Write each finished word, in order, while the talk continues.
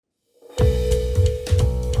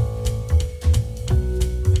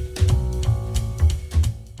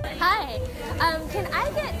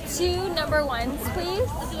2 number ones, please.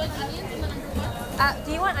 Do you want onions?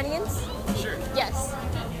 Do you want onions? Sure. Yes.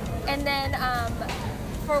 And then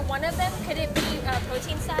for one of them, could it be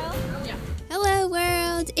protein style? Yeah. Hello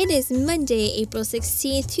world! It is Monday, April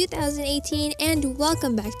 16th, 2018, and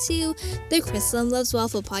welcome back to the Crystal Loves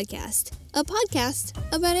Waffle podcast, a podcast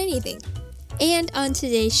about anything. And on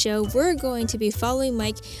today's show, we're going to be following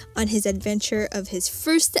Mike on his adventure of his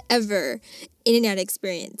first ever In-N-Out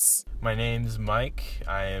experience. My name's Mike.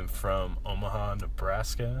 I am from Omaha,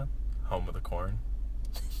 Nebraska, home of the corn.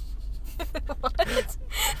 What?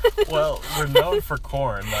 Well, we're known for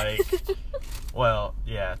corn, well,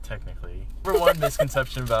 yeah, technically. Number one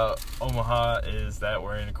misconception about Omaha is that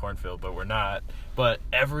we're in a cornfield, but we're not. But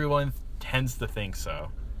everyone tends to think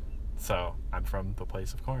so. So, I'm from the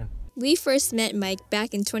place of corn. We first met Mike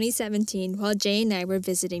back in 2017 while Jay and I were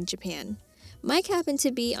visiting Japan. Mike happened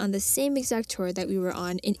to be on the same exact tour that we were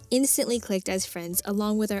on and instantly clicked as friends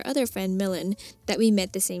along with our other friend Millen that we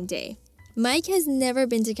met the same day. Mike has never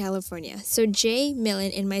been to California, so Jay,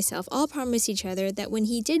 Millen, and myself all promised each other that when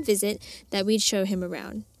he did visit, that we'd show him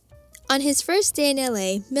around. On his first day in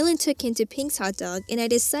LA, Millen took him to Pink's Hot Dog, and I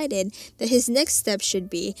decided that his next step should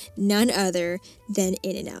be none other than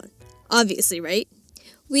In-N-Out. Obviously, right?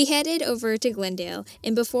 We headed over to Glendale,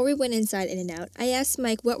 and before we went inside In-N-Out, I asked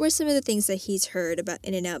Mike what were some of the things that he's heard about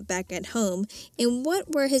In-N-Out back at home, and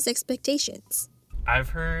what were his expectations. I've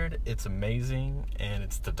heard it's amazing and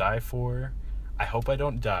it's to die for. I hope I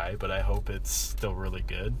don't die, but I hope it's still really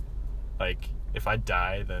good. Like, if I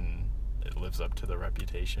die, then it lives up to the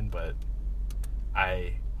reputation, but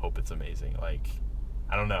I hope it's amazing. Like,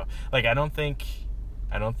 I don't know. Like, I don't think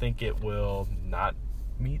it will not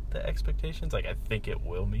meet the expectations. Like, I think it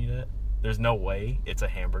will meet it. There's no way it's a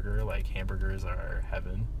hamburger. Like, hamburgers are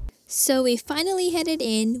heaven. So we finally headed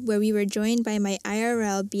in, where we were joined by my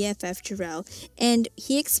IRL BFF Jarrell, and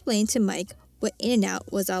he explained to Mike what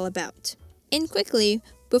In-N-Out was all about. And quickly,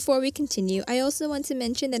 before we continue, I also want to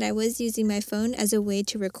mention that I was using my phone as a way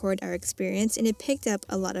to record our experience, and it picked up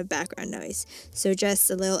a lot of background noise. So just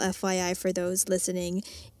a little FYI for those listening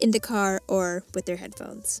in the car or with their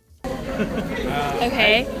headphones.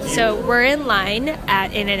 Okay, so we're in line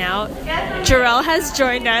at In-N-Out. Jarrell has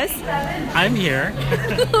joined us. I'm here.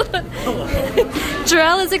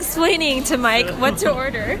 Jarrell is explaining to Mike what to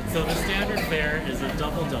order. So the standard fare is a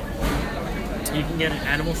double-double. You can get an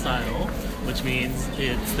animal style, which means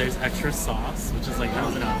there's extra sauce, which is like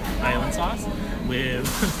Thousand Island sauce, with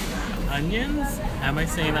onions. Am I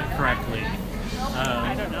saying that correctly?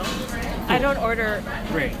 I don't know. I don't order.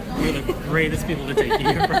 Great. We're the greatest people to take you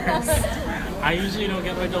here first. I usually don't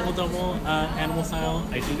get my double-double animal style.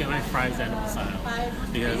 I do get my fries animal style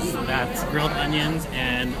because that's grilled onions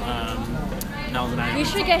and Thousand Island We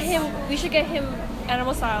should get him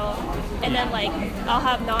animal style, and then I'll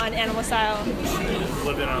have non-animal style.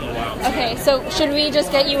 Living on the wild. Okay, so should we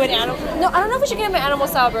just get you an animal? No, I don't know if we should get him an animal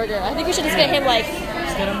style burger. I think we should just get him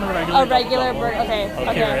Just get him a regular burger.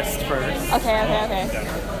 Okay. Wrist first. Okay.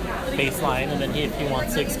 Baseline, and then if he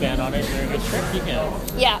wants to expand on it during his trip, he can.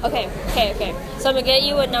 Yeah. Okay. So I'm gonna get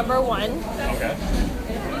you a number one. Okay.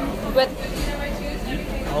 With.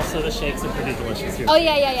 Also, the shakes are pretty delicious here. Oh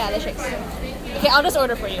yeah. The shakes. Okay, I'll just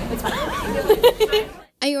order for you. It's fine.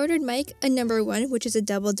 I ordered Mike a number one, which is a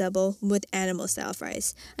double-double with animal-style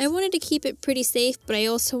fries. I wanted to keep it pretty safe, but I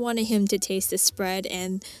also wanted him to taste the spread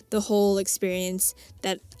and the whole experience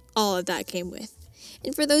that all of that came with.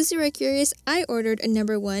 And for those who are curious, I ordered a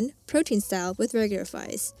number one protein style with regular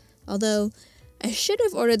fries. Although, I should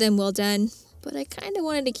have ordered them well done, but I kind of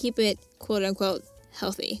wanted to keep it quote-unquote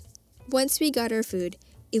healthy. Once we got our food,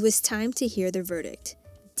 it was time to hear the verdict.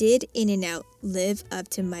 Did In-N-Out live up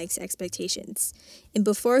to Mike's expectations? And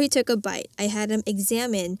before he took a bite, I had him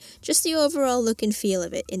examine just the overall look and feel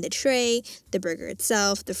of it in the tray, the burger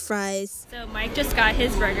itself, the fries. So Mike just got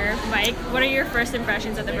his burger. Mike, what are your first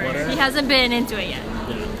impressions of the burger? He hasn't been into it yet.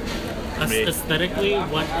 Yeah. Aesthetically,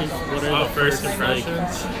 what are the first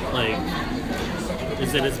impressions?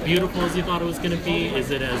 Is it as beautiful as you thought it was going to be? Is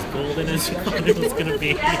it as golden as you thought it was going to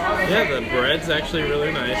be? Yeah, the bread's actually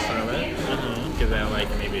really nice on it. Give that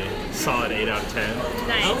maybe a solid 8 out of 10.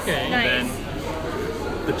 Nice. Okay. Nice. And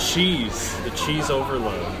then the cheese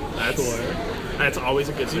overload. That's always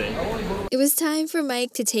a good thing. It was time for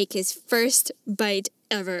Mike to take his first bite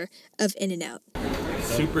ever of In-N-Out.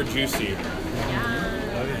 Super juicy.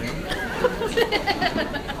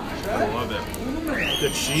 I love it. The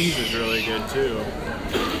cheese is really good too.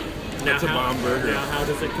 It's a bomb burger. Now, how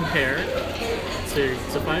does it compare to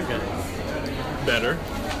Five Guys? Better.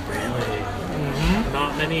 Really? Mm-hmm.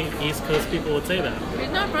 Not many East Coast people would say that.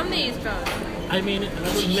 He's not from the East Coast. I mean,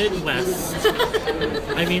 Midwest.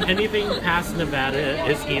 I mean, anything past Nevada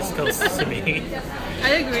is East Coast to me. I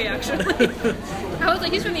agree, actually. I was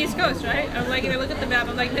like, he's from the East Coast, right? I'm like, and I look at the map,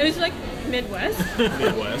 I'm like, no, he's like Midwest.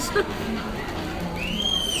 Midwest.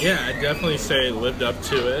 Yeah, I'd definitely say it lived up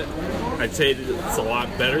to it. I'd say it's a lot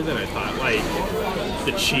better than I thought. Like,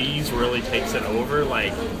 the cheese really takes it over.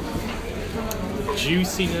 Like,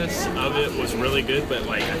 juiciness of it was really good, but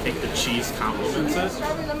like, I think the cheese complements it.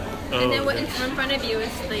 And then what in front of you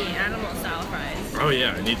is the animal style fries. Oh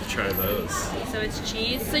yeah, I need to try those. So it's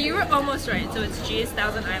cheese. So you were almost right. So it's cheese,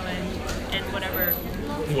 Thousand Island, and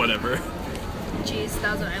whatever. Cheese,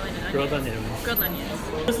 Thousand Island, and Grilled onions. onions. Grilled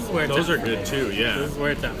onions. This is where it's Those at are for good me. too, yeah. This is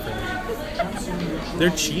where it's at for me.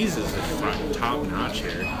 Their cheese is top notch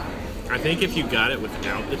here. I think if you got it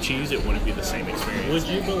without the cheese, it wouldn't be the same experience. Would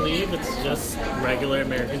you believe it's just regular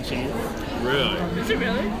American cheese? Really? Is it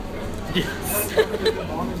really? Yes.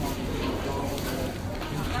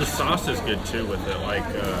 The sauce is good too with it, like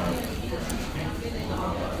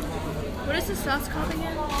What is the sauce called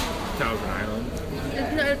again? Thousand Island.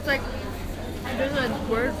 It's like, there's a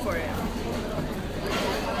word for it.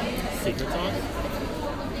 Secret sauce?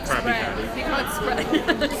 Krabby Spread. Patty. You call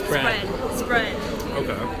it spread. Spread.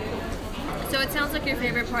 Okay. So it sounds like your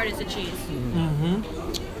favorite part is the cheese.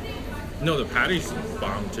 No, the patty's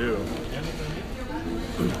bomb too.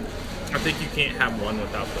 I think you can't have one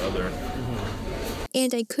without the other.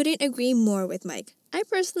 And I couldn't agree more with Mike. I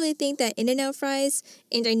personally think that In-N-Out fries,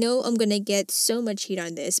 and I know I'm gonna get so much heat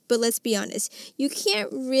on this, but let's be honest, you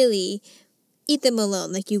can't really eat them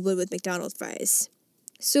alone like you would with McDonald's fries.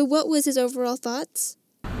 So what was his overall thoughts?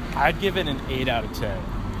 I'd give it an 8 out of 10.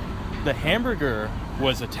 The hamburger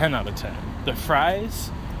was a 10 out of 10. The fries,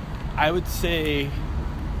 I would say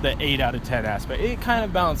the 8 out of 10 aspect. It kind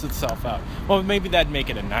of balanced itself out. Well, maybe that'd make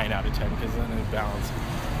it a 9 out of 10 because then it balanced.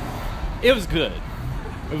 It was good.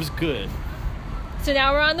 It was good. So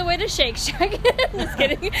now we're on the way to Shake Shack. Just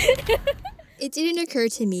kidding. It didn't occur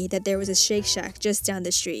to me that there was a Shake Shack just down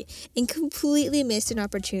the street and completely missed an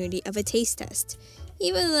opportunity of a taste test,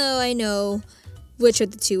 even though I know which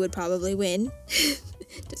of the two would probably win.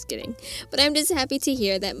 Just kidding. But I'm just happy to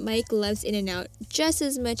hear that Mike loves In-N-Out just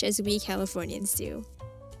as much as we Californians do.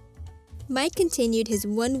 Mike continued his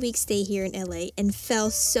 1-week stay here in LA and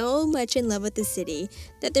fell so much in love with the city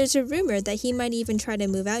that there's a rumor that he might even try to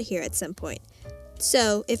move out here at some point.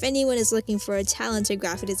 So, if anyone is looking for a talented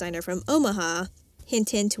graphic designer from Omaha,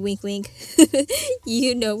 hint hint, wink wink,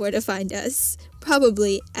 you know where to find us.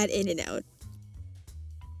 Probably at In-N-Out.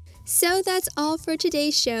 So that's all for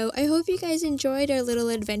today's show. I hope you guys enjoyed our little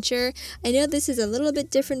adventure. I know this is a little bit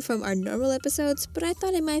different from our normal episodes, but I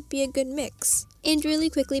thought it might be a good mix. And really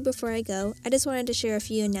quickly before I go, I just wanted to share a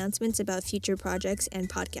few announcements about future projects and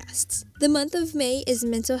podcasts. The month of May is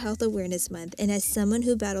Mental Health Awareness Month, and as someone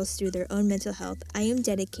who battles through their own mental health, I am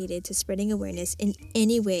dedicated to spreading awareness in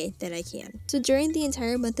any way that I can. So during the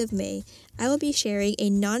entire month of May, I will be sharing a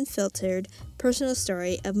non-filtered, personal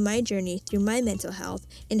story of my journey through my mental health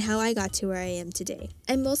and how I got to where I am today.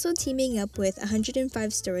 I'm also teaming up with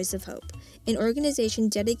 105 Stories of Hope, an organization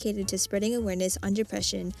dedicated to spreading awareness on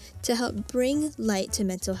depression to help bring light to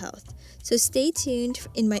mental health. So stay tuned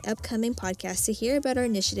in my upcoming podcast to hear about our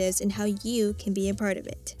initiatives and how you can be a part of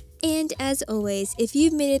it. And as always, if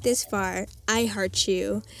you've made it this far, I heart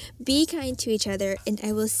you. Be kind to each other, and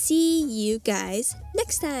I will see you guys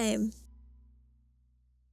next time.